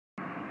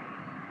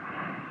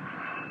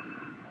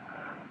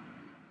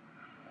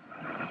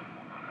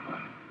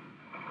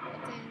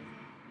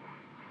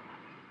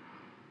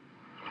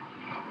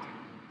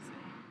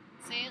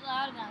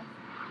loud enough.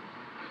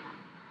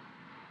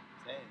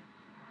 Say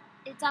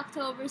it. It's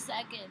October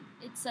 2nd.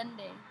 It's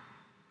Sunday.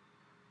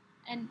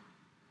 And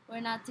we're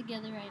not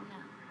together right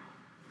now.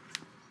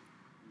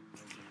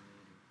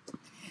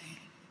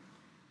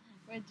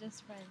 We're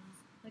just friends.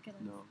 Look at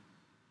us. No.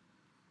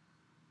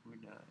 We're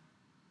not.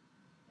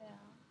 Yeah.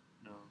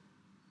 No.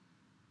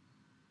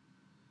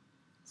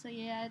 So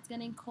yeah, it's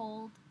getting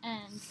cold,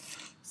 and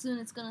soon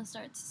it's gonna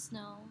start to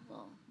snow.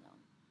 Well, no,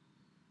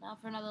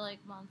 not for another like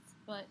month,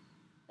 but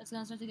it's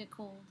gonna start to get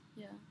cold.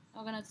 Yeah,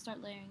 I'm gonna have to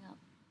start layering up.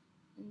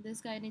 And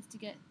this guy needs to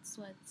get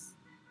sweats,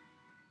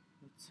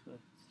 What's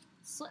sweats?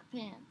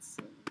 sweatpants.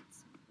 So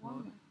it's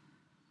warmer. What?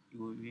 You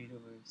want me to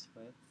wear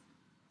sweats?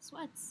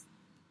 Sweats,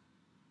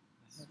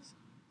 I have some.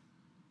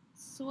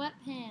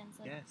 sweatpants.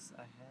 Like, Yes,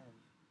 I have.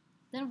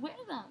 then wear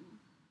them.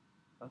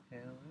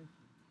 Okay, I'll wear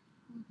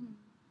them. hmm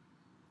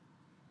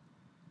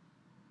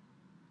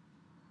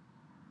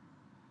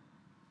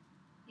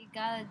He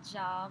got a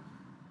job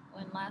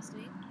when last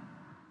week.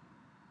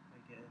 I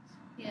guess.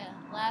 Yeah,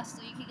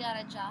 last week he got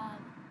a job,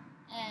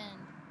 and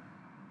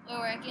we're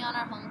working on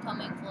our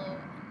homecoming float.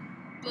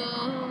 Boo!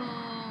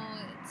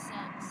 It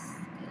sucks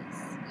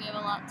because we have a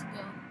lot to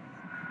go.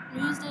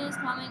 News Day is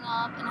coming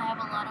up, and I have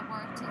a lot of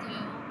work to do.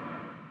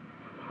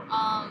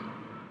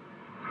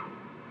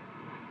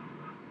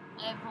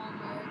 I have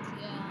homework.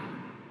 Yeah.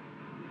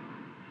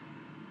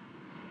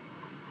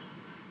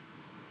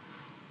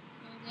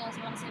 Anything else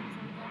you want to say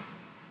before we go?